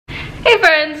Hey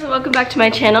friends, welcome back to my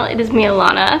channel. It is me,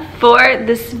 Alana. For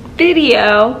this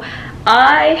video,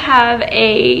 I have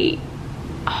a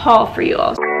haul for you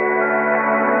all.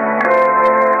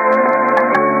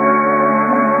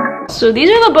 So these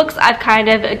are the books I've kind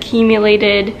of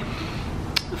accumulated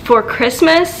for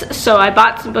Christmas. So I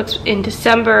bought some books in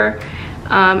December,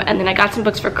 and then I got some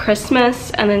books for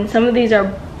Christmas, and then some of these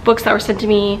are books that were sent to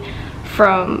me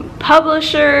from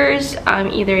publishers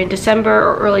either in December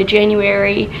or early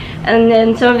January, and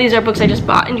then some of these are books I just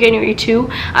bought in January too.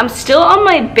 I'm still on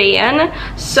my ban,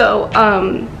 so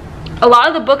a lot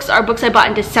of the books are books I bought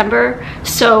in December,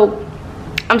 so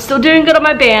I'm still doing good on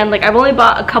my ban. Like, I've only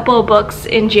bought a couple of books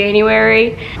in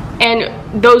January,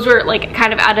 and those were like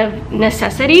kind of out of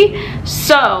necessity,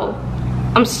 so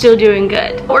I'm still doing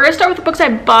good. We're gonna start with the books I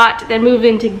bought, then move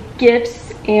into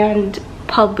gifts and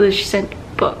published sent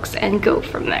books and go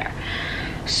from there.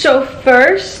 So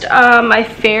first, my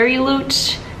fairy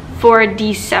loot for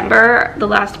December, the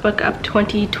last book of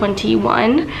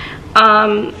 2021,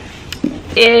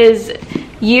 is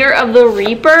Year of the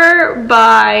Reaper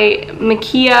by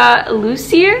Makia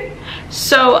Lucier.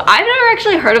 So I've never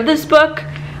actually heard of this book.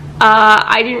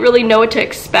 I didn't really know what to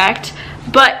expect,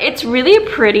 but it's really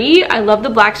pretty. I love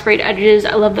the black sprayed edges.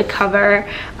 I love the cover.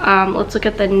 Let's look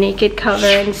at the naked cover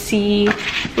and see,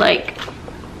 like,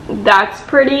 that's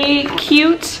pretty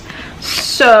cute.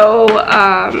 So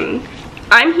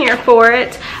I'm here for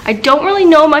it. I don't really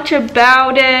know much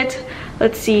about it.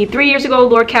 Let's see. 3 years ago,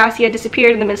 Lord Cassia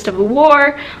disappeared in the midst of a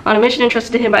war on a mission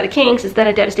entrusted to him by the king. Since then,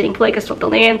 a devastating plague has swept the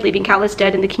land, leaving countless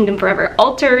dead and the kingdom forever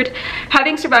altered.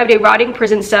 Having survived a rotting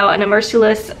prison cell and a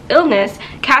merciless illness,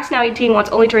 Cass, now 18, wants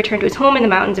only to return to his home in the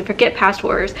mountains and forget past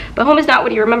horrors. But home is not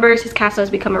what he remembers. His castle has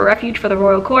become a refuge for the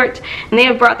royal court, and they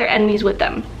have brought their enemies with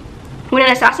them. When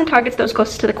an assassin targets those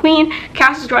closest to the queen,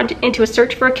 Cass is drawn into a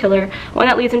search for a killer, one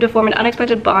that leads him to form an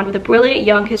unexpected bond with a brilliant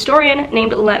young historian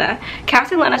named Lena. Cass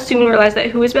and Lena soon realize that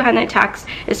who is behind the attacks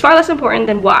is far less important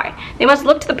than why. They must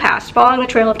look to the past, following the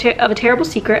trail of a terrible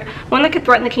secret, one that could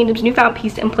threaten the kingdom's newfound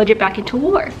peace and plunge it back into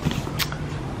war.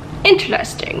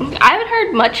 Interesting. I haven't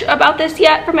heard much about this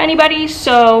yet from anybody,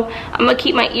 so I'm gonna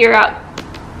keep my ear out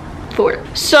for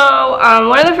it. So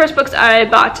one of the first books I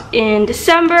bought in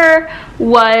December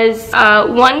was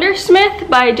Wondersmith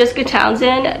by Jessica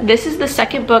Townsend. This is the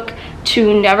second book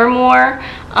to Nevermore.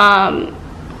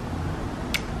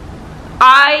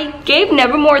 I gave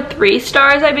Nevermore 3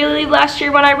 stars, I believe, last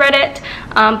year when I read it,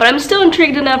 but I'm still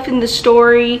intrigued enough in the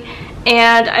story,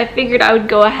 and I figured I would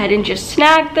go ahead and just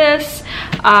snag this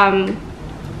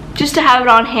just to have it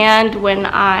on hand when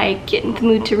I get in the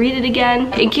mood to read it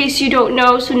again. In case you don't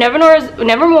know, so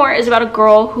Nevermore is about a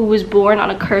girl who was born on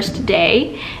a cursed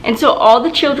day, and so all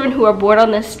the children who are born on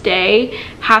this day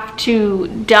have to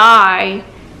die,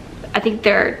 I think,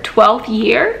 their 12th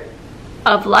year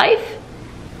of life.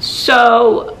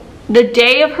 So the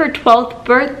day of her 12th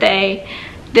birthday,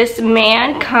 this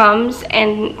man comes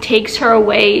and takes her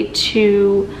away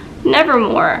to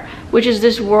Nevermore, which is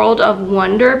this world of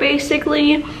wonder,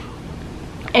 basically.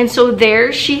 And so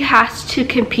there she has to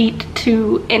compete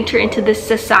to enter into this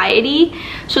society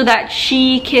so that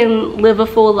she can live a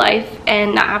full life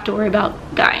and not have to worry about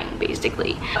dying,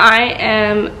 basically. I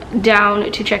am down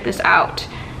to check this out,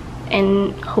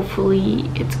 and hopefully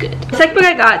it's good. The second book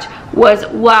I got was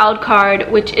Wildcard,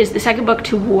 which is the second book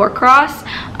to Warcross.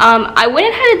 I went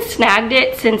ahead and snagged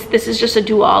it since this is just a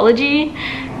duology,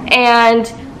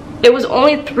 and it was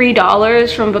only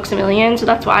 $3 from Books A Million, so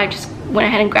that's why I just went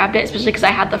ahead and grabbed it, especially because I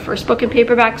had the first book in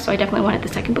paperback, so I definitely wanted the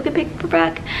second book in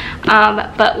paperback.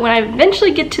 But when I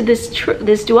eventually get to this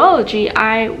duology,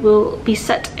 I will be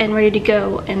set and ready to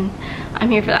go, and I'm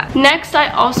here for that. Next, I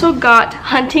also got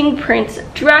Hunting Prince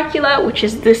Dracula, which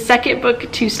is the second book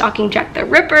to Stalking Jack the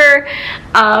Ripper.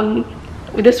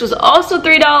 This was also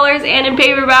 $3 and in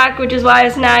paperback, which is why I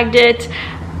snagged it.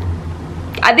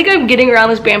 I think I'm getting around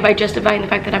this brand by justifying the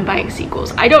fact that I'm buying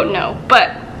sequels. I don't know,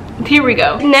 but here we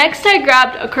go. Next, I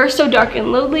grabbed A Curse So Dark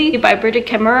and Lonely by Bridget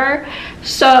Kemmerer.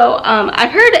 So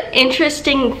I've heard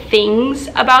interesting things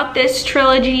about this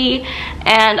trilogy,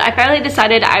 and I finally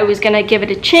decided I was gonna give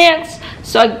it a chance.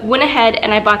 So I went ahead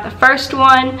and I bought the first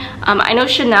one. I know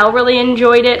Chanel really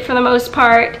enjoyed it for the most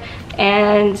part,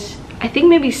 and I think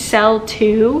maybe Cell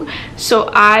too.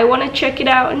 So I want to check it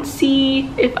out and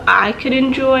see if I could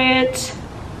enjoy it.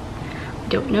 I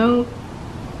don't know,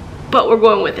 but we're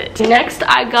going with it. Next,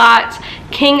 I got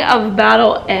King of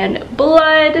Battle and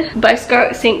Blood by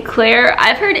Scarlett St. Clair.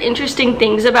 I've heard interesting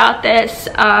things about this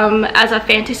as a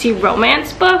fantasy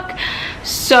romance book.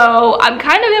 So I'm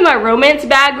kind of in my romance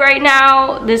bag right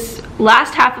now, this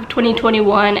last half of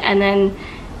 2021, and then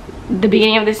the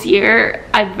beginning of this year,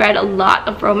 I've read a lot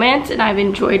of romance and I've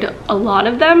enjoyed a lot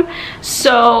of them,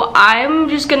 so I'm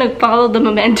just gonna follow the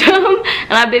momentum.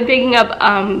 And I've been picking up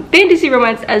fantasy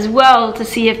romance as well to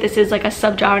see if this is like a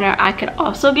subgenre I could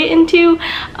also get into.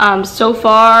 So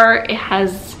far it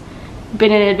has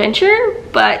been an adventure,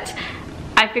 but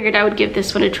I figured I would give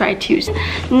this one a try too.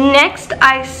 Next,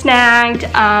 I snagged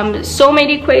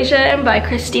Soulmate Equation by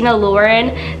Christina Lauren.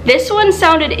 This one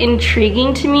sounded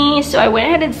intriguing to me, so I went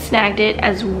ahead and snagged it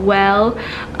as well.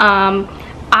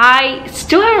 I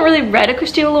still haven't really read a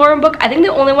Christina Lauren book. I think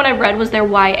the only one I read was their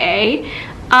YA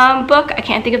book. I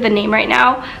can't think of the name right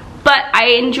now, but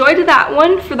I enjoyed that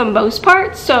one for the most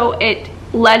part, so it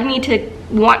led me to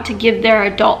want to give their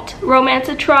adult romance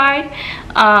a try.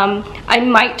 I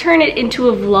might turn it into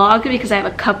a vlog because I have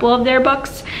a couple of their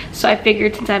books, so I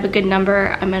figured since I have a good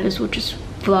number, I might as well just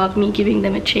vlog me giving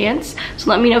them a chance. So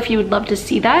let me know if you would love to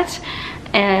see that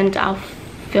and I'll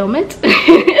film it.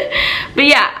 But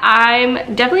yeah,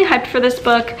 I'm definitely hyped for this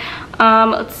book.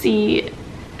 Let's see,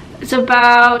 it's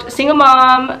about a single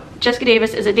mom. Jessica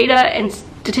Davis is a data and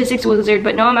statistics wizard,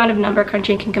 but no amount of number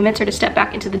crunching can convince her to step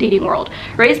back into the dating world.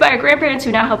 Raised by her grandparents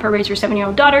who now help her raise her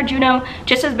 7-year-old daughter, Juno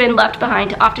just has been left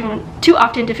behind too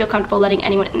often to feel comfortable letting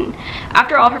anyone in.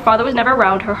 After all, her father was never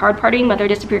around. Her hard-partying mother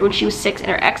disappeared when she was 6,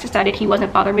 and her ex decided he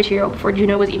wasn't father material before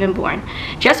Juno was even born.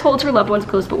 Jess holds her loved ones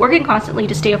close, but working constantly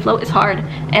to stay afloat is hard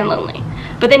and lonely.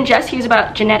 But then Jess hears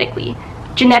about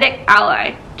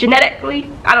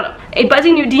I don't know, a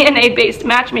buzzy new DNA-based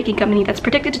matchmaking company that's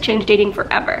predicted to change dating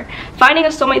forever. Finding a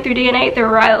soulmate through DNA, the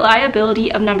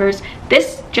reliability of numbers,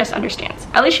 this Jess understands.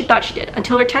 At least she thought she did,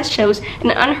 until her test shows an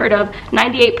unheard of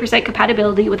 98%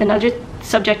 compatibility with another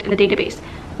subject in the database.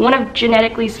 One of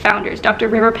Genetically's founders, Dr.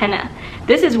 River Penna.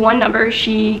 This is one number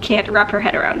she can't wrap her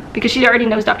head around, because she already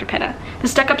knows Dr. Penna. The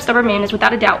stuck-up stubborn man is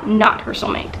without a doubt not her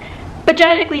soulmate. But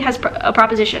Genetically has a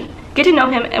proposition. Get to know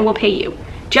him and we'll pay you.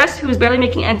 Jess, who is barely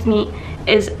making ends meet,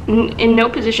 is in no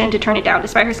position to turn it down,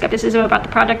 despite her skepticism about the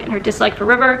product and her dislike for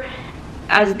River,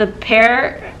 as the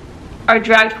pair are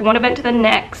dragged from one event to the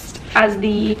next as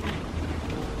the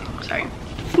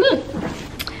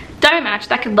diamond match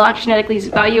that could launch Genetically's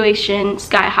valuation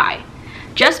sky high.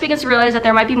 Jess begins to realize that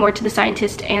there might be more to the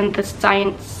scientist and the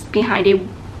science behind a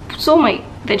soulmate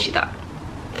than she thought.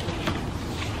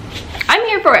 I'm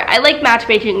here for it. I like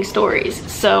matchmaking stories,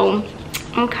 so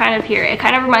I'm kind of here. It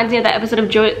kind of reminds me of that episode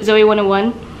of Zoe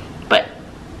 101, but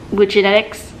with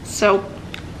genetics, so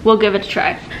we'll give it a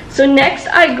try. So next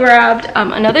I grabbed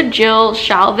another Jill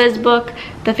Shalvis book,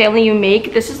 The Family You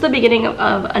Make. This is the beginning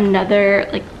of another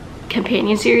like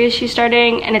companion series she's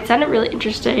starting, and it sounded really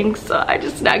interesting, so I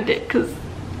just snagged it because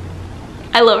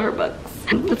I love her books.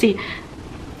 Let's see.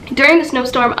 During the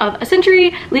snowstorm of a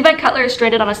century, Levi Cutler is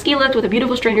stranded on a ski lift with a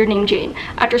beautiful stranger named Jane.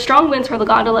 After strong winds hurl the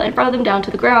gondola in front of them down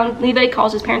to the ground, Levi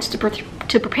calls his parents to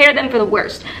prepare them for the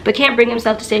worst, but can't bring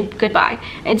himself to say goodbye.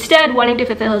 Instead, wanting to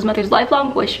fulfill his mother's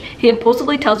lifelong wish, he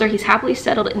impulsively tells her he's happily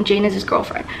settled and Jane is his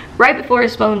girlfriend, right before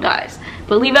his phone dies.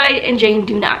 But Levi and Jane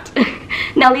do not.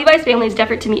 Now Levi's family is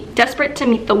desperate to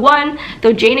meet the one,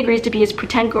 though Jane agrees to be his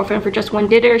pretend girlfriend for just one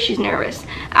dinner. She's nervous.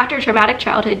 After a traumatic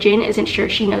childhood, Jane isn't sure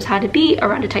she knows how to be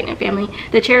around a tight-knit family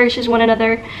that cherishes one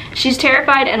another. She's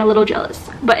terrified and a little jealous,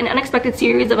 but an unexpected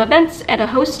series of events and a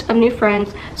host of new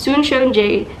friends soon show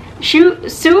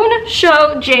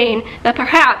Jane that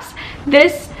perhaps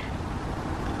this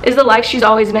is the life she's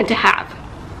always meant to have.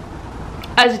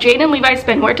 As Jane and Levi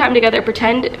spend more time together,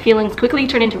 pretend feelings quickly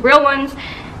turn into real ones.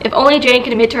 If only Jane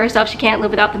can admit to herself she can't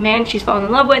live without the man she's fallen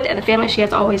in love with and the family she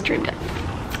has always dreamed of.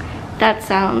 That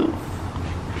sounds,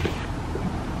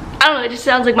 I don't know, it just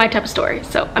sounds like my type of story,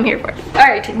 so I'm here for it.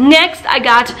 Alright, next I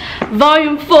got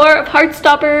volume 4 of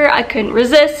Heartstopper. I couldn't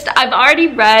resist. I've already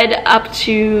read up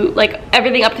to, like,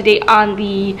 everything up to date on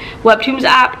the Webtoons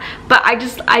app, but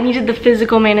I needed the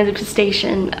physical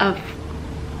manifestation of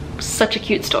such a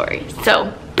cute story.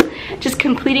 So just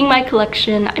completing my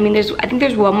collection. I mean, I think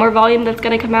there's one more volume that's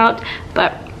gonna come out,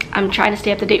 but I'm trying to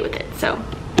stay up to date with it, so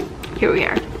here we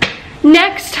are.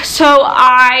 Next, so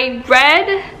I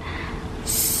read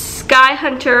Sky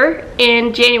Hunter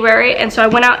in January, and so I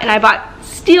went out and I bought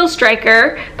Steel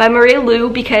Striker by Maria Liu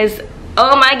because,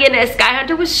 oh my goodness, Sky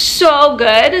Hunter was so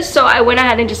good. So I went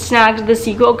ahead and just snagged the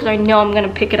sequel because I know I'm gonna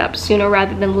pick it up sooner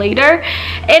rather than later.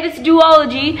 And it's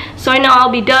duology, so I know I'll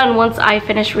be done once I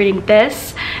finish reading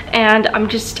this. And I'm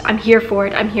here for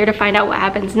it. I'm here to find out what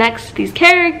happens next to these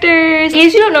characters. In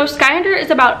case you don't know, Sky Hunter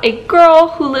is about a girl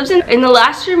who lives in the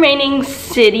last remaining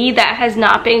city that has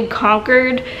not been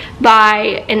conquered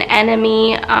by an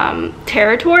enemy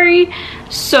territory.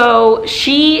 So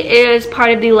she is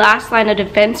part of the last line of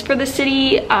defense for the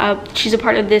city. She's a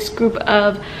part of this group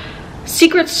of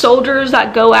secret soldiers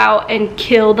that go out and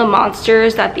kill the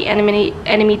monsters that the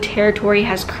enemy territory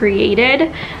has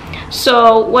created.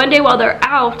 So one day while they're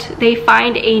out, they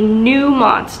find a new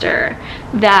monster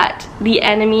that the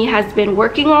enemy has been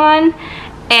working on,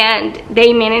 and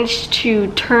they manage to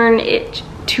turn it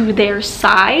to their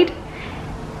side.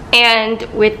 And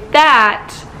with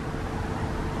that,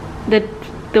 they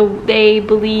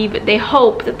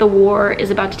hope that the war is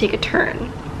about to take a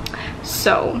turn.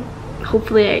 So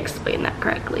hopefully I explained that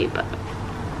correctly. But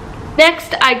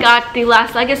next, I got The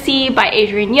Last Legacy by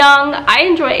Adrienne Young. I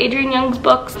enjoy Adrienne Young's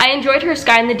books. I enjoyed her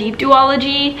Sky in the Deep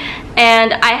duology,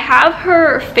 and I have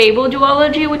her Fable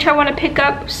duology, which I want to pick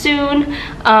up soon,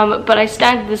 but I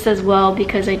snagged this as well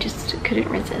because I just couldn't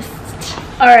resist.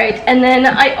 Alright, and then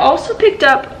I also picked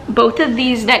up both of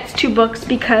these next two books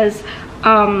because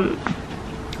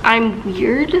I'm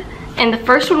weird, and the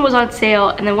first one was on sale,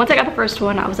 and then once I got the first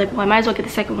one I was like, well, I might as well get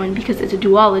the second one because it's a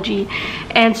duology.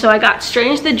 And so I got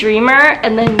Strange the Dreamer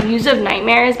and then Muse of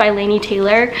Nightmares by Laini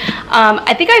Taylor.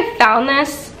 I think I found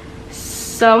this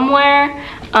somewhere,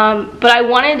 but I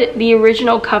wanted the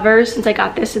original cover since I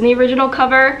got this in the original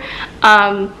cover.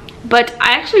 But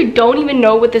I actually don't even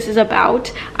know what this is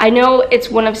about. I know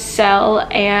it's one of Cell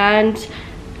and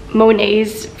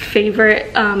Monet's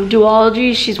favorite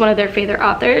duologies. She's one of their favorite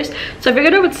authors, so I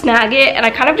figured I would snag it, and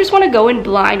I kind of just want to go in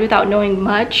blind without knowing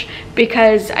much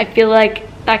because I feel like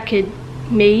that could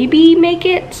maybe make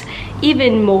it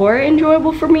even more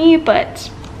enjoyable for me, but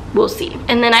we'll see.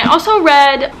 And then I also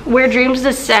read Where Dreams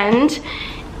Descend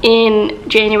in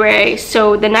January,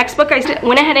 so the next book I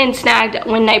went ahead and snagged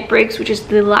When Night Breaks, which is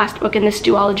the last book in this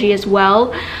duology as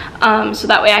well, so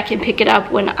that way I can pick it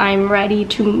up when I'm ready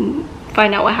to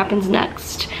find out what happens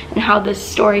next and how this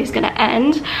story is gonna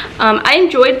end. I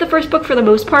enjoyed the first book for the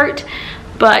most part,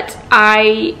 but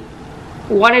I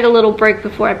wanted a little break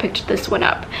before I picked this one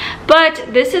up. But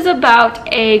this is about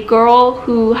a girl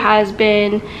who has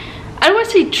been, I don't want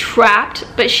to say trapped,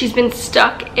 but she's been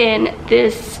stuck in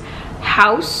this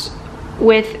house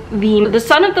with the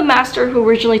son of the master who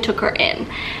originally took her in.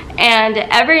 And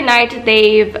every night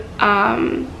they've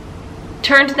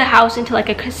turned the house into like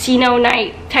a casino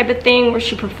night type of thing where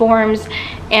she performs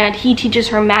and he teaches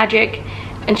her magic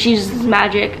and she uses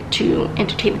magic to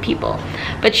entertain the people.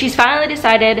 But she's finally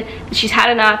decided that she's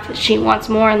had enough, she wants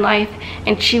more in life,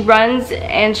 and she runs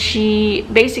and she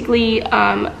basically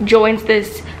joins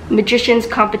this magician's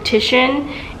competition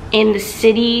in the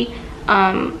city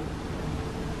down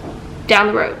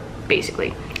the road,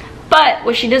 basically. But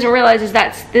what she doesn't realize is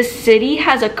that this city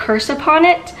has a curse upon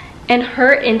it, and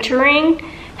her entering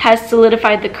has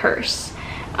solidified the curse.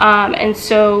 And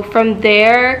so from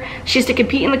there, she has to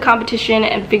compete in the competition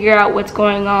and figure out what's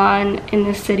going on in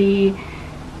the city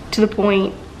to the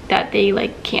point that they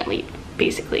like can't leave,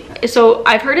 basically. So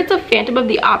I've heard it's a Phantom of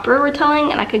the Opera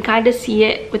retelling, and I can kind of see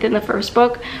it within the first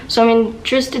book. So I'm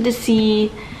interested to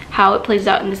see how it plays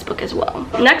out in this book as well.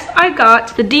 Next, I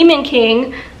got The Demon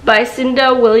King by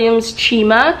Cinda Williams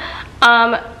Chima.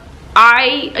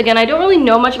 I don't really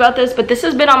know much about this, but this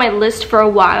has been on my list for a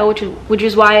while, which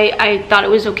is why I thought it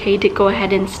was okay to go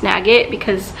ahead and snag it,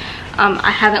 because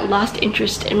I haven't lost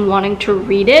interest in wanting to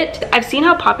read it. I've seen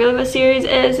how popular the series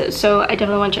is, so I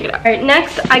definitely want to check it out. All right,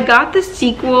 next I got the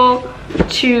sequel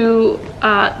to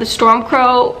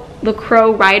The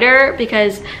Crow Rider,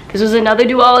 because this was another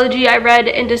duology I read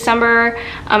in December.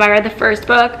 I read the first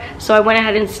book, so I went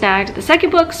ahead and snagged the second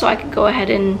book so I could go ahead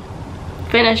and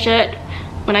finish it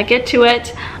when I get to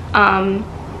it.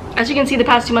 As you can see, the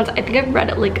past 2 months I think I've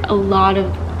read like a lot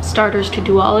of starters to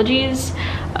duologies,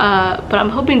 but I'm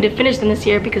hoping to finish them this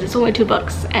year because it's only 2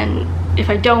 books, and if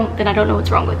I don't, then I don't know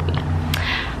what's wrong with me.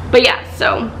 But yeah,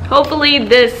 so hopefully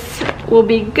this will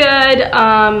be good.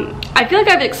 I feel like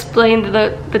I've explained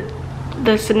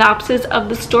the synopsis of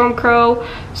The Storm Crow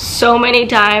so many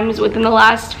times within the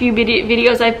last few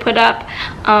videos I've put up,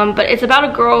 but it's about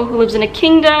a girl who lives in a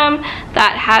kingdom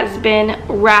that has been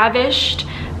ravished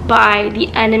by the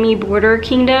enemy border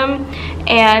kingdom,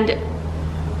 and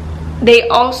they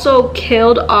also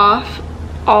killed off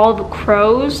all the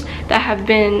crows that have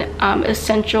been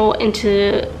essential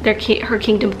into her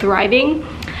kingdom thriving.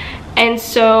 And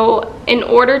so in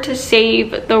order to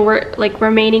save the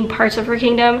remaining parts of her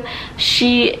kingdom,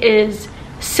 she is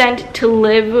sent to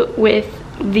live with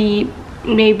the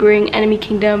neighboring enemy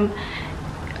kingdom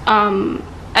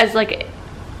as like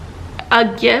a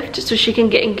gift so she can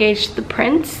get engaged to the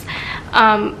prince.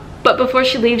 But before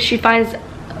she leaves, she finds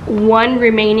one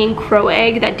remaining crow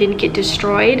egg that didn't get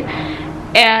destroyed,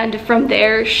 and from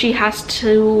there she has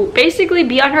to basically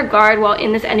be on her guard while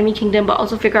in this enemy kingdom, but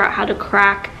also figure out how to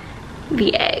crack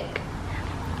the egg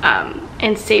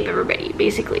and save everybody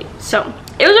basically. So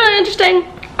it was really interesting.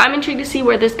 I'm intrigued to see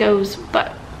where this goes.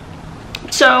 But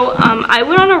so I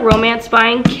went on a romance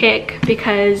buying kick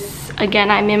because again,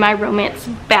 I'm in my romance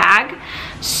bag.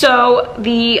 So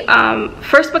the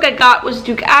first book I got was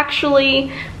Duke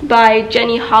Actually by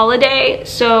Jenny Holiday.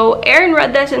 So Erin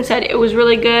read this and said it was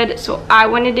really good, so I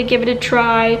wanted to give it a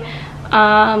try.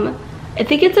 I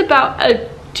think it's about a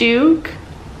duke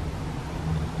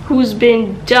who's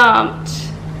been dumped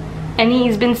and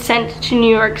he's been sent to New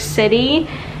York City,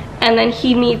 and then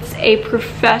he meets a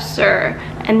professor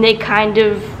and they kind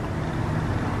of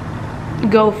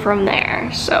go from there.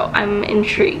 So I'm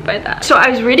intrigued by that. So I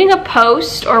was reading a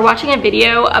post or watching a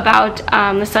video about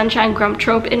the sunshine grump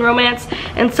trope in romance,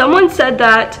 and someone said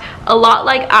that a lot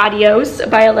like Adios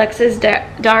by Alexis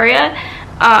Daria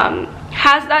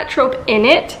has that trope in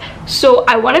it. So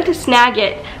I wanted to snag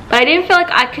it, but I didn't feel like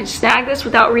I could snag this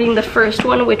without reading the first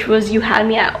one, which was You Had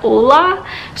Me at Hola.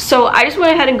 So I just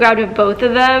went ahead and grabbed both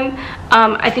of them.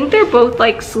 I think they're both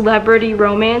like celebrity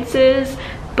romances,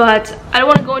 but I don't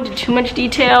want to go into too much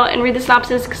detail and read the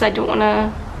synopsis because I kind of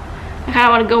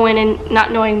want to go in and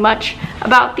not knowing much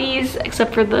about these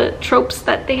except for the tropes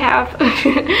that they have.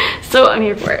 So I'm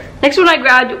here for it. Next one I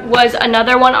grabbed was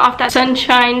another one off that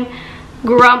Sunshine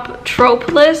Grump trope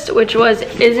list, which was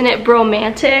Isn't It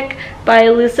Bromantic by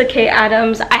Lisa K.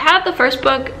 Adams. I have the first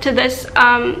book to this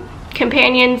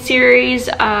companion series,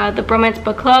 the Bromance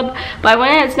Book Club, but I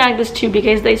went ahead and snagged this too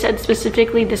because they said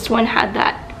specifically this one had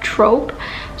that trope.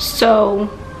 So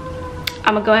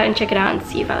I'm gonna go ahead and check it out and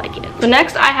see if I like it. So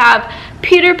next I have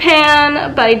Peter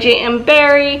Pan by J.M.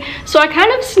 Barrie. So I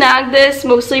kind of snagged this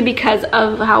mostly because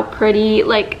of how pretty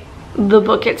like the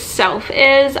book itself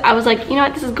is. I was like, you know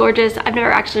what, this is gorgeous. I've never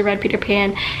actually read Peter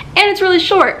Pan and it's really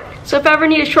short. So if I ever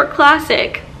need a short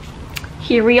classic,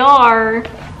 here we are.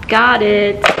 Got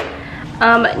it.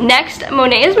 Next,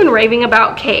 Monet has been raving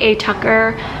about K.A.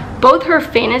 Tucker, both her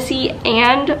fantasy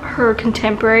and her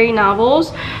contemporary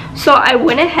novels. So I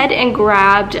went ahead and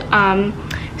grabbed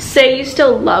Say You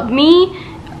Still Love Me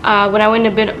when I went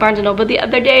to Barnes & Noble the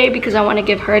other day because I want to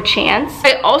give her a chance.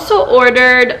 I also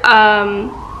ordered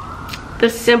The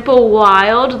Simple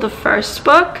Wild, the first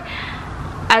book,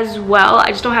 as well. I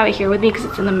just don't have it here with me because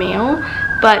it's in the mail,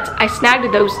 but I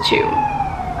snagged those two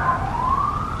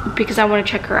because I want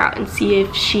to check her out and see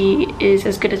if she is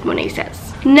as good as Monet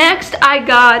says. Next, I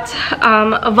got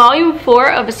volume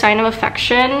 4 of A Sign of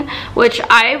Affection, which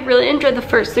I really enjoyed the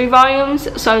first 3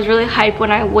 volumes, so I was really hyped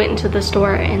when I went into the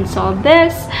store and saw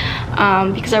this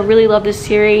because I really love this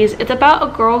series. It's about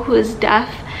a girl who is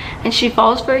deaf and she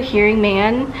falls for a hearing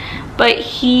man, but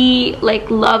he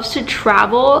like loves to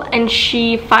travel, and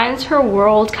she finds her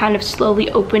world kind of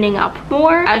slowly opening up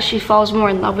more as she falls more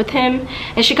in love with him,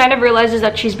 and she kind of realizes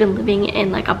that she's been living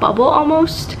in like a bubble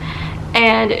almost,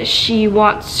 and she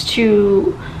wants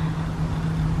to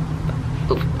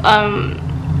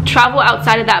travel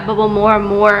outside of that bubble more and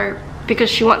more because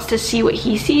she wants to see what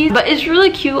he sees. But it's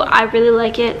really cute. I really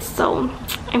like it, so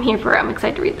I'm here for it. I'm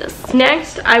excited to read this.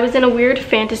 Next, I was in a weird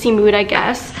fantasy mood, I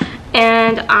guess,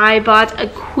 and I bought A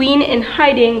Queen in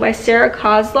Hiding by Sarah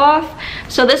Kozloff.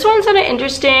 So this one's kind of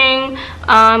interesting.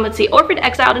 Let's see. Orphaned,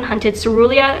 exiled, and hunted,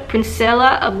 Cerulia,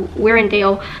 Princella of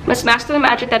Werendale, must master the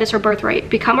magic that is her birthright,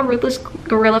 become a ruthless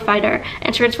guerrilla fighter,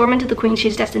 and transform into the queen she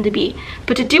is destined to be.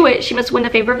 But to do it, she must win the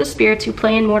favor of the spirits who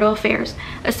play in mortal affairs,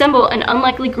 assemble an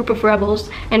unlikely group of rebels,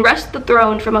 and wrest the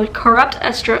throne from a corrupt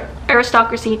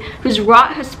aristocracy whose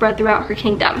rot has spread throughout her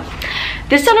kingdom.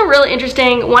 This sounded really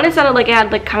interesting. One, it sounded like it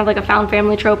had like kind of like a found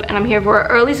family trope, and I'm here for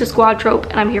it, or at least a squad trope,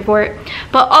 and I'm here for it.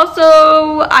 But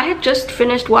also, I had just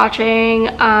finished watching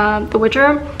The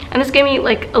Witcher, and this gave me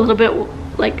like a little bit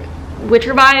like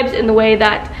Witcher vibes in the way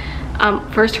that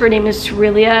first her name is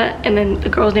Cerulia and then the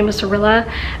girl's name is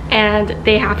Cirilla, and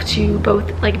they have to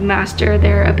both like master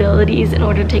their abilities in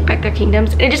order to take back their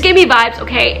kingdoms. And it just gave me vibes,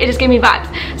 okay? It just gave me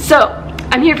vibes. So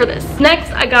I'm here for this. Next,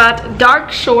 I got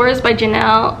Dark Shores by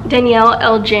Danielle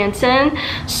L. Jansen.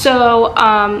 So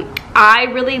I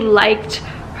really liked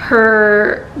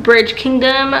her Bridge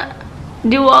Kingdom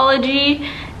duology,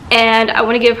 and I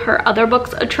want to give her other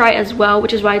books a try as well,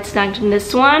 which is why I snagged in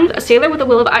this one. A Sailor with a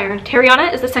Will of Iron.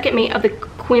 Tariana is the second mate of the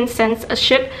Quincence, a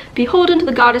ship beholden to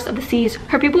the goddess of the seas.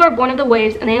 Her people are born of the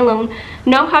waves, and they alone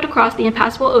know how to cross the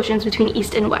impassable oceans between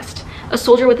east and west. A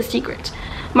soldier with a secret.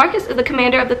 Marcus is the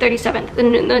commander of the 37th, the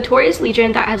notorious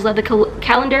legion that has led the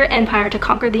Calendar Empire to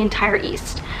conquer the entire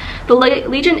East. The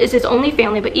legion is his only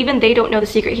family, but even they don't know the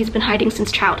secret he's been hiding since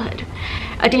childhood.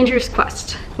 A dangerous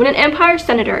quest. When an Empire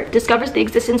senator discovers the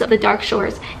existence of the Dark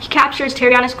Shores, he captures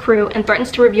Terriana's crew and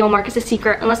threatens to reveal Marcus's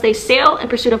secret unless they sail in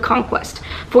pursuit of conquest,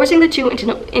 forcing the two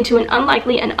into an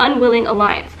unlikely and unwilling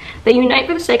alliance. They unite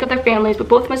for the sake of their families, but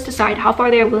both must decide how far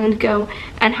they are willing to go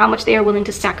and how much they are willing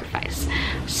to sacrifice.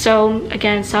 So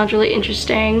again, sounds really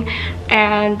interesting,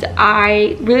 and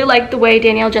I really like the way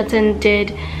Danielle Jensen did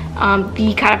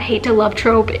the kind of hate to love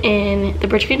trope in the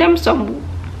Bridge Kingdom, so I'm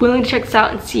willing to check this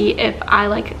out and see if I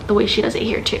like the way she does it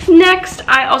here too. Next,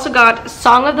 I also got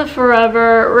Song of the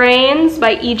Forever Rains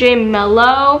by E.J.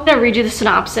 Mello. I'm gonna read you the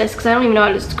synopsis because I don't even know how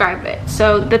to describe it.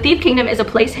 So, the Thief Kingdom is a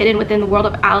place hidden within the world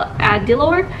of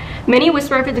Adilor. Many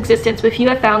whisper of its existence, but few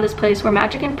have found this place where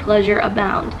magic and pleasure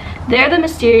abound. There, the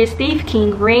mysterious Thief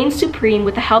King reigns supreme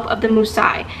with the help of the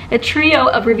Musai, a trio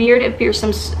of revered and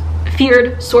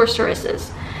feared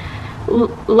sorceresses.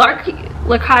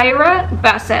 Larkyra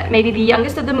Bassett may be the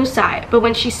youngest of the Musai, but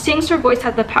when she sings, her voice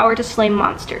has the power to slay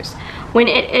monsters. When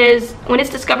it's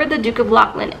discovered the Duke of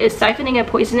Lachlan is siphoning a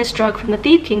poisonous drug from the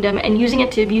Thief Kingdom and using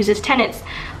it to abuse his tenants,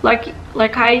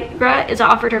 Larkyra is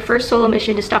offered her first solo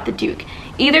mission to stop the Duke.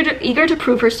 Eager to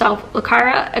prove herself,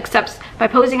 Larkyra accepts by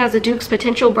posing as the Duke's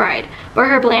potential bride, but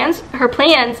her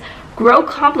plans grow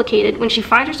complicated when she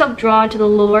finds herself drawn to the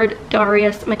Lord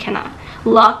Darius McKenna,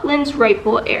 Lachlan's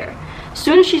rightful heir.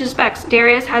 Soon she suspects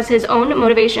Darius has his own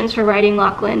motivations for ridding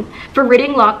Lachlan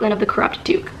of the corrupt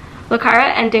Duke.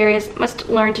 Larkyra and Darius must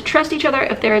learn to trust each other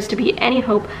if there is to be any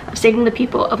hope of saving the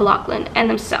people of Lachlan and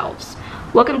themselves.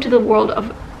 Welcome to the world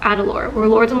of Adilor, where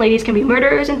lords and ladies can be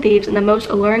murderers and thieves, and the most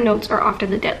alluring notes are often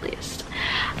the deadliest.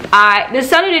 This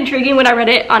sounded intriguing when I read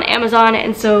it on Amazon,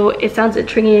 and so it sounds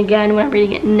intriguing again when I'm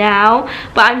reading it now.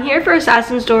 But I'm here for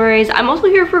assassin stories. I'm also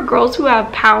here for girls who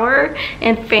have power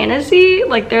and fantasy,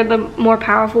 like they're the more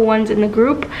powerful ones in the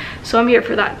group, so I'm here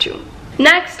for that too.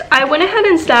 Next, I went ahead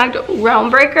and snagged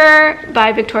Realmbreaker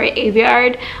by Victoria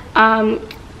Aveyard.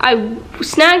 I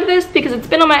snagged this because it's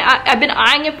been on I've been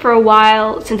eyeing it for a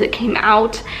while since it came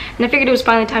out, and I figured it was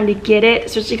finally time to get it,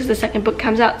 especially because the second book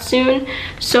comes out soon.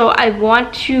 So I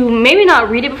want to maybe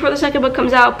not read it before the second book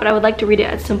comes out, but I would like to read it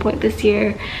at some point this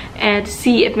year and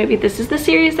see if maybe this is the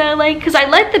series that I like, because I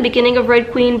liked the beginning of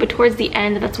Red Queen, but towards the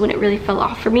end that's when it really fell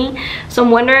off for me. So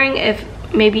I'm wondering if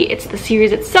maybe it's the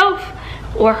series itself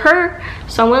or her,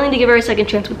 so I'm willing to give her a second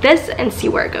chance with this and see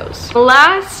where it goes. The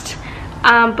last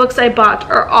books I bought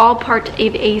are all part of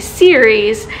a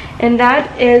series, and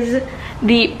that is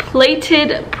the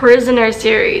Plated Prisoner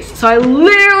series. So I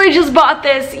literally just bought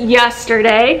this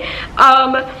yesterday.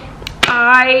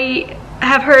 I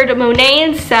have heard Monet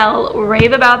and Cell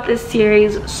rave about this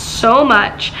series so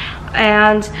much,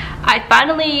 and I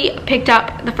finally picked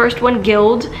up the first one,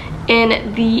 Guild,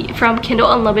 from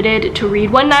Kindle Unlimited to read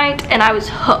one night, and I was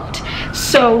hooked.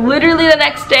 So literally the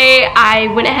next day I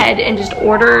went ahead and just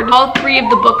ordered all 3 of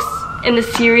the books in the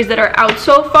series that are out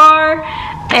so far,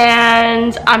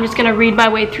 and I'm just gonna read my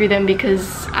way through them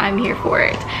because I'm here for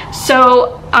it.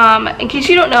 So in case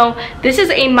you don't know, this is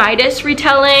a Midas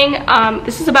retelling.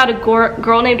 This is about a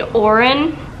girl named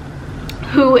Oren,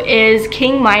 who is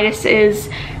King Midas's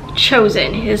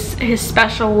chosen, his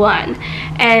special one,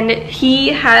 and he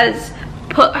has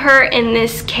put her in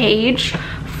this cage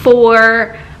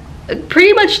for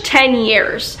pretty much 10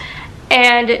 years,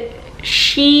 and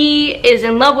she is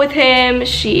in love with him,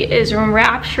 she is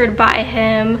enraptured by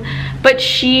him, but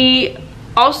she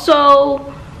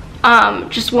also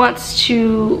just wants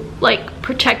to like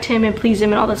protect him and please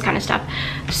him and all this kind of stuff.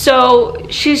 So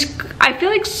I feel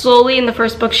like slowly in the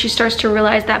first book she starts to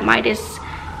realize that Midas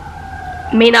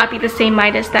may not be the same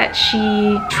Midas that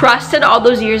she trusted all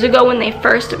those years ago when they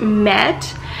first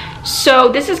met.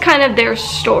 So this is kind of their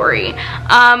story.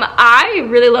 I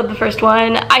really love the first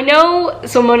one. I know,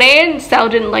 so Monet and Sal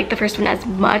didn't like the first one as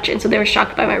much, and so they were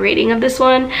shocked by my rating of this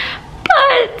one,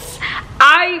 but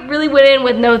I really went in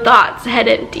with no thoughts, head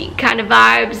empty kind of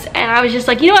vibes, and I was just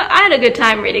like, you know what, I had a good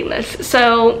time reading this,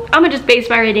 so I'm gonna just base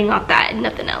my rating off that and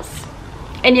nothing else.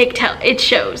 And you can tell, it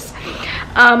shows.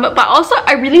 But also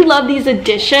I really love these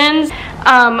editions,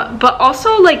 but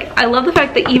also like I love the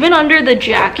fact that even under the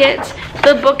jacket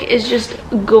the book is just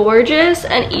gorgeous,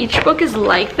 and each book is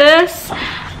like this.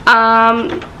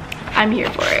 I'm here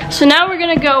for it. So now we're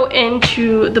gonna go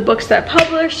into the books that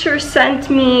publisher sent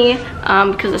me,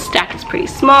 because the stack is pretty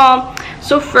small.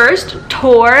 So first,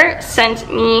 Tor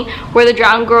sent me Where the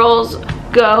Drowned Girls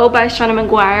Go by Shauna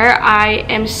McGuire. I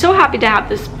am so happy to have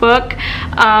this book.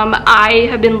 I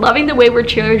have been loving the Wayward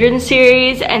Children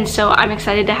series, and so I'm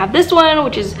excited to have this one,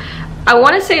 which is, I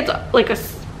want to say it's like a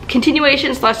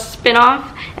continuation slash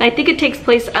spin-off, and I think it takes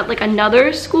place at like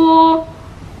another school.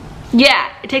 Yeah,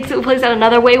 it takes place at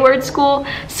another Wayward school,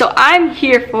 so I'm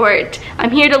here for it.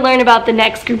 I'm here to learn about the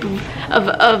next group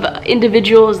of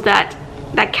individuals that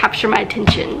capture my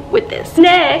attention with this.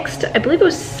 Next, I believe it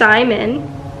was Simon,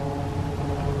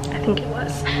 I think it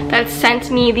was, that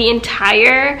sent me the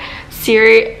entire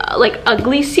series, like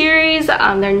Ugly series,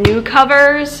 their new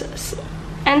covers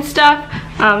and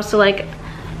stuff. So like,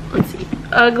 let's see,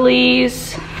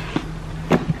 Uglies,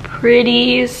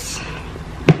 Pretties,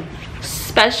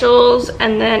 Specials,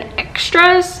 and then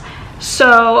Extras.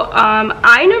 So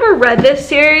I never read this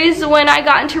series when I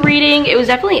got into reading. It was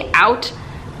definitely out,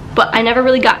 but I never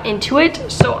really got into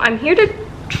it. So I'm here to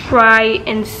try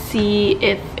and see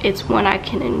if it's one I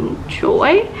can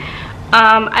enjoy.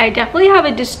 I definitely have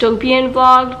a dystopian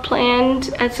vlog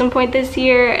planned at some point this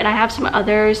year, and I have some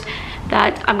others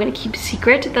that I'm gonna keep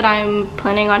secret that I'm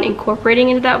planning on incorporating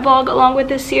into that vlog along with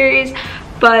this series,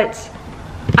 but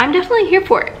I'm definitely here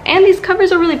for it. And these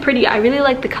covers are really pretty. I really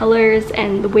like the colors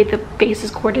and the way the bases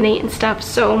coordinate and stuff,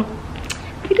 so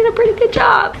they did a pretty good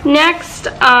job. Next,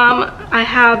 I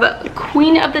have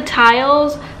Queen of the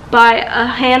Tiles by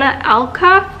Hannah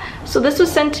Alcoff. So this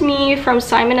was sent to me from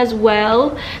Simon as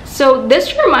well. So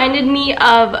this reminded me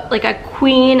of like a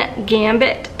Queen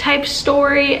Gambit type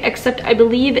story, except I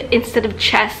believe instead of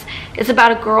chess, it's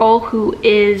about a girl who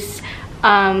is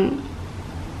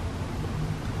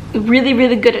really,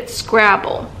 really good at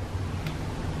Scrabble.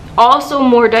 Also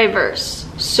more diverse,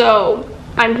 so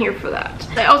I'm here for that.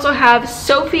 I also have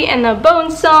Sophie and the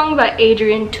Bone Song by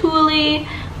Adrienne Tooley.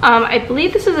 I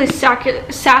believe this is a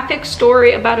sapphic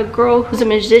story about a girl who's a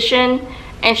musician,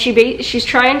 and she's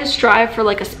trying to strive for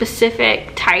like a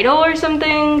specific title or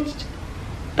something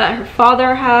that her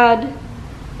father had,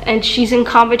 and she's in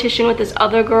competition with this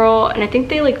other girl, and I think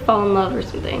they like fall in love or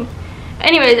something.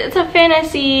 Anyways, it's a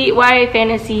fantasy, YA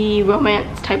fantasy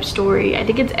romance type story. I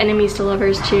think it's enemies to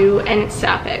lovers too, and it's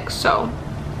sapphic, so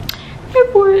here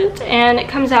for it. And it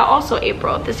comes out also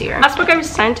April of this year. Last book I was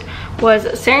sent was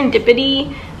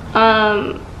Serendipity,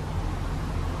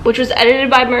 which was edited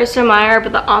by Marissa Meyer,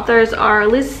 but the authors are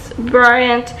Liz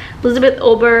Bryant, Elizabeth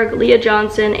Olberg, Leah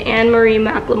Johnson, Anne-Marie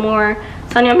McLemore,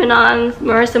 Sonia Menon,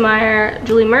 Marissa Meyer,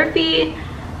 Julie Murphy,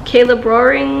 Caleb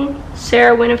Roaring,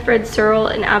 Sarah Winifred Searle,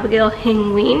 and Abigail Hing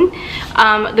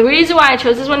Nguyen. The reason why I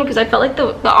chose this one because I felt like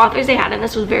the authors they had in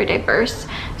this was very diverse.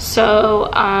 So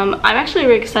I'm actually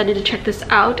really excited to check this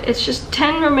out. It's just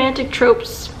 10 romantic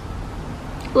tropes,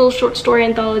 little short story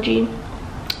anthology.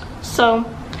 So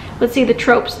let's see the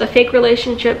tropes: the fake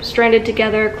relationship, stranded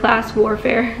together, class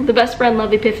warfare, the best friend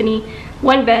love epiphany,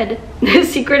 one bed, the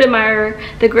secret admirer,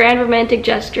 the grand romantic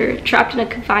gesture, trapped in a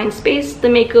confined space, the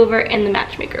makeover, and the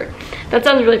matchmaker. That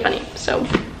sounds really funny, so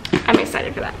I'm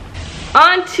excited for that.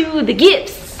 On to the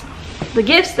gifts. The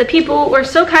gifts that people were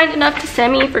so kind enough to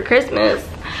send me for Christmas.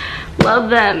 Love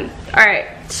them. All right,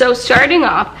 so starting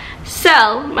off,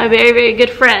 Sel, my very, very good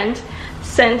friend,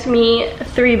 sent me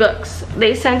 3 books.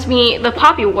 They sent me The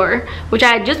Poppy War, which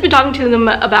I had just been talking to them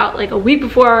about like a week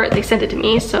before they sent it to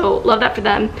me, so love that for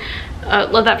them.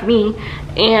 Love that for me,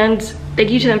 and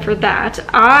thank you to them for that.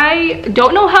 I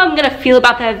don't know how I'm gonna feel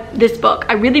about this book.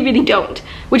 I really, really don't,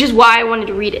 which is why I wanted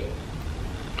to read it,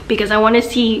 because I want to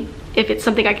see if it's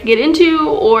something I can get into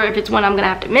or if it's one I'm gonna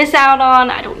have to miss out on.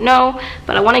 I don't know,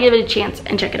 but I want to give it a chance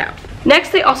and check it out.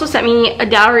 Next, they also sent me A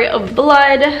Dowry of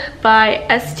Blood by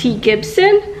S.T.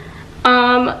 Gibson.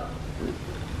 I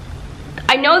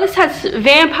know this has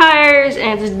vampires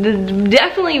and it's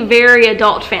definitely very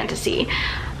adult fantasy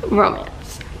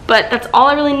romance, but that's all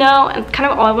I really know, and kind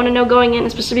of all I want to know going in,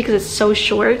 especially because it's so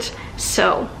short.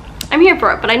 So I'm here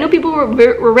for it, but I know people were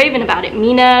raving about it.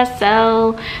 Mina,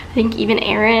 Sel, I think even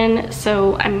Aaron,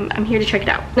 so I'm here to check it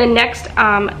out. Then next,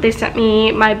 they sent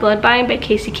me My Bloodline by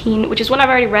Casey Keene, which is one I've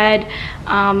already read,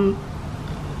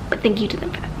 but thank you to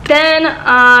them for that. Then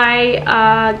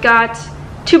I got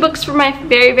 2 books from my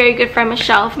very, very good friend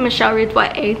Michelle from Michelle Reads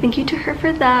YA. Thank you to her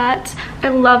for that. I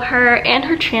love her and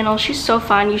her channel. She's so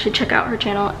fun. You should check out her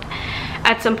channel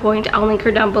at some point. I'll link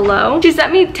her down below. She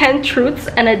sent me 10 Truths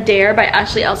and a Dare by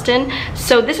Ashley Elston.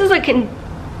 So this is a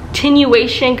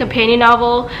continuation companion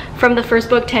novel from the first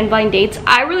book, 10 Blind Dates.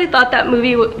 I really thought I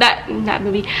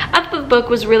thought the book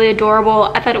was really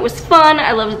adorable. I thought it was fun.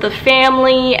 I loved the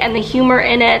family and the humor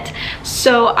in it.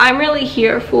 So I'm really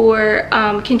here for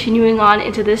continuing on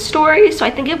into this story. So I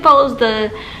think it follows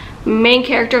the main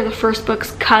character of the first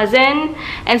book's cousin,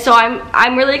 and so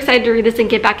I'm really excited to read this and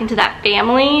get back into that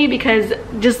family because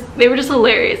they were just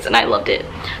hilarious and I loved it.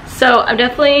 So I'm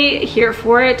definitely here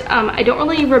for it. I don't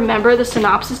really remember the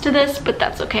synopsis to this, but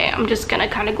that's okay. I'm just gonna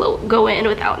kind of go in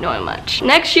without knowing much.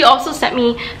 Next, she also sent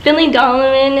me Finley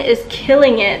Donovan is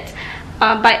Killing It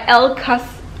by El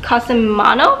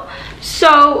Casimano.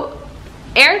 So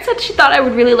Erin said she thought I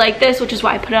would really like this, which is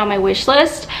why I put it on my wish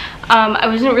list. I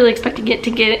wasn't really expecting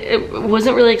to get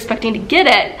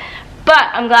it, but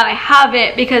I'm glad I have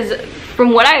it because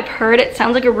from what I've heard, it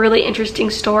sounds like a really interesting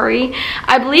story.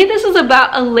 I believe this is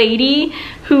about a lady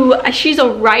who, she's a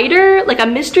writer, like a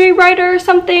mystery writer or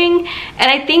something,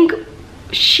 and I think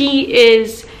she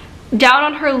is down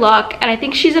on her luck, and I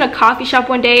think she's in a coffee shop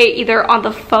one day, either on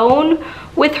the phone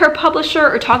with her publisher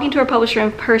or talking to her publisher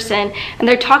in person, and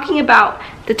they're talking about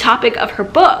the topic of her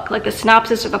book, like the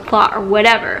synopsis or the plot or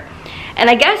whatever. And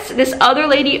I guess this other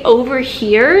lady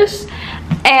overhears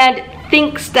and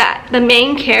thinks that the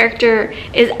main character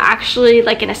is actually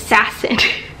like an assassin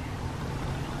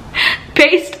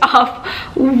based off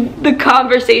the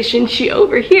conversation she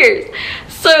overhears.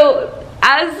 So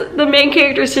as the main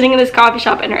character is sitting in this coffee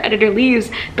shop and her editor leaves,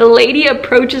 the lady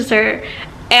approaches her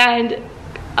and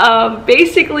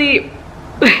basically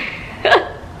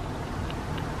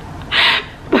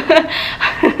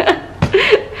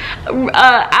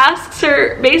asks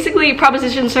her, basically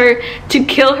propositions her to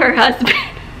kill her husband.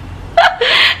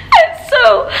 And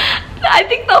so I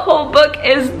think the whole book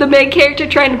is the main character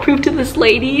trying to prove to this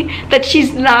lady that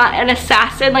she's not an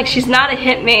assassin, like she's not a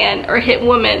hitman or hit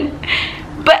woman.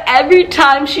 But every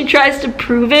time she tries to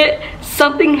prove it,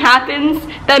 something happens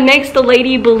that makes the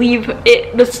lady believe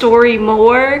the story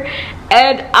more.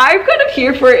 And I'm kind of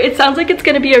here for it. It sounds like it's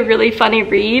going to be a really funny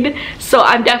read. So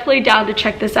I'm definitely down to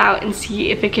check this out and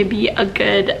see if it can be a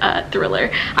good thriller.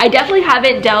 I definitely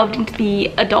haven't delved into the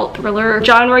adult thriller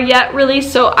genre yet, really.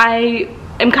 So I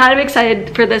am kind of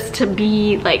excited for this to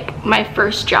be like my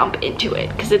first jump into it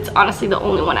because it's honestly the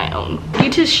only one I own.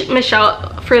 Thank you to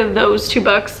Michelle for those two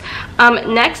books.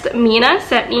 Next, Mina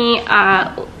sent me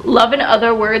Love and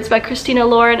Other Words by Christina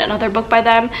Lauren, another book by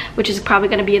them, which is probably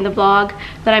going to be in the vlog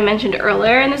that I mentioned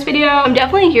earlier in this video. I'm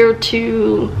definitely here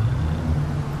to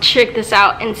check this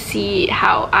out and see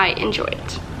how I enjoy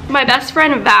it. My best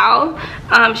friend Val,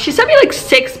 she sent me like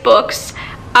 6 books,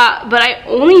 but I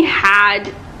only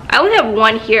have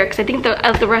one here because I think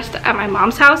the rest at my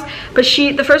mom's house. But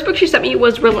the first book she sent me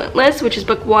was Relentless, which is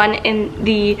book 1 in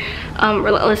the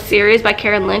Relentless series by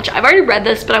Karen Lynch. I've already read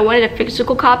this, but I wanted a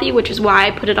physical copy, which is why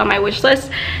I put it on my wish list.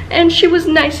 And she was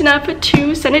nice enough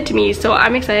to send it to me, so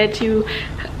I'm excited to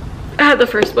have the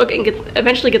first book and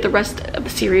eventually get the rest of the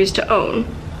series to own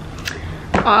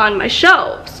on my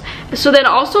shelves. So then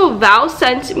also Val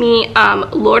sent me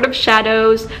Lord of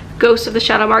Shadows, Ghost of the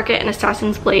Shadow Market, and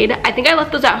Assassin's Blade. I think I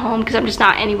left those at home because I'm just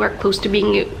not anywhere close to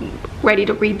being ready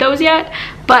to read those yet.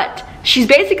 But she's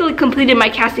basically completed my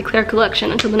Cassie Clare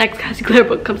collection until the next Cassie Clare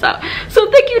book comes out. So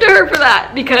thank you to her for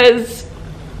that because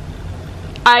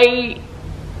I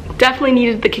definitely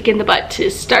needed the kick in the butt to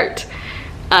start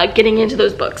getting into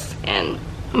those books and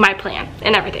my plan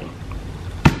and everything.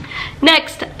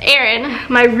 Next, Erin,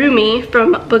 my roomie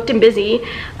from Booked and Busy,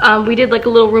 we did like a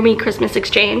little roomie Christmas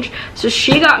exchange. So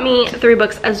she got me 3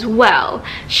 books as well.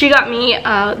 She got me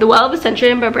The Well of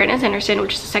Ascension by Brandon Sanderson,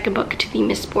 which is the second book to the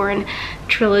Mistborn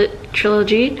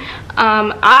trilogy.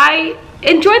 I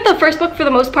enjoyed the first book for the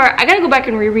most part. I gotta go back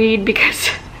and reread because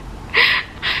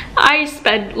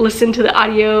I listened to the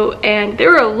audio and there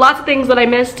were lots of things that I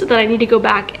missed that I need to go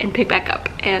back and pick back up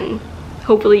and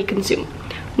hopefully consume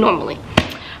normally.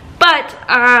 But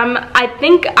I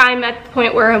think I'm at the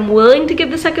point where I'm willing to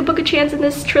give the second book a chance in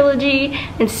this trilogy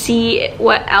and see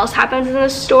what else happens in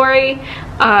this story.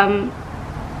 But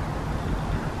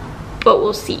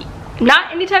we'll see.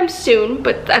 Not anytime soon,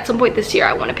 but at some point this year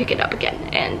I want to pick it up again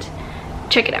and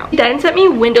check it out. Then sent me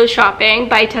Window Shopping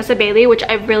by Tessa Bailey, which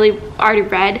I've really already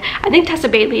read. I think Tessa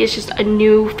Bailey is just a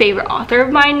new favorite author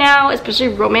of mine now, especially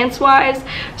romance wise,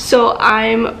 so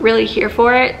I'm really here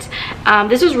for it.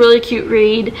 This was a really cute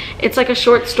read. It's like a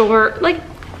short story, like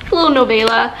a little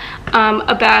novella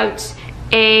about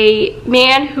a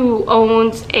man who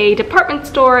owns a department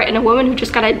store and a woman who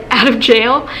just got out of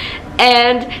jail,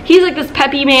 and he's like this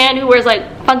peppy man who wears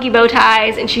like funky bow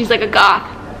ties and she's like a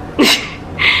goth.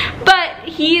 But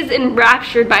he's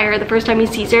enraptured by her the first time he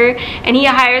sees her, and he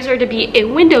hires her to be a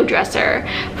window dresser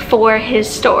for his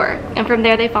store, and from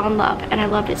there they fall in love, and I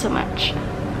loved it so much.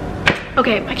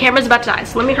 Okay, my camera's about to die,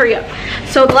 so let me hurry up.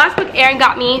 So the last book Aaron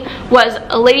got me was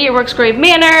A Lady in Rooksgrave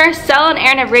Manor. Stella and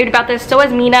Aaron have raved about this, so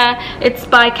has Mina. It's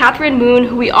by Catherine Moon,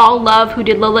 who we all love, who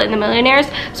did Lola and the Millionaires.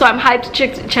 So I'm hyped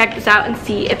to check this out and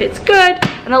see if it's good.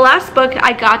 And the last book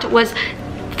I got was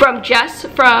from Jess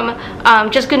from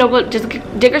Jessica Noble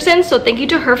Dickerson, so thank you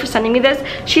to her for sending me this.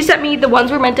 She sent me The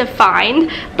Ones We're Meant to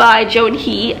Find by Joan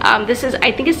He. This is,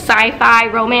 I think it's sci-fi,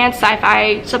 romance,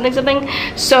 sci-fi, something.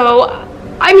 So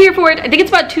I'm here for it. I think it's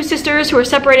about two sisters who are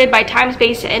separated by time,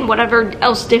 space, and whatever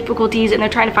else difficulties, and they're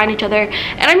trying to find each other,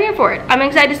 and I'm here for it. I'm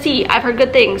excited to see. I've heard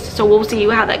good things, so we'll see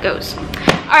how that goes.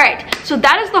 Alright, so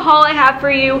that is the haul I have for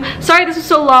you. Sorry this was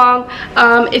so long.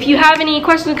 If you have any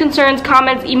questions, concerns,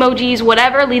 comments, emojis,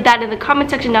 whatever, leave that in the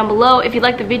comment section down below. If you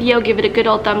like the video, give it a good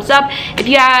old thumbs up.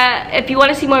 If you want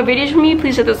to see more videos from me,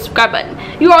 please hit the subscribe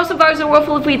button. You are awesome, guys. A world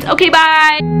full of tweets. Okay,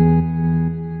 bye!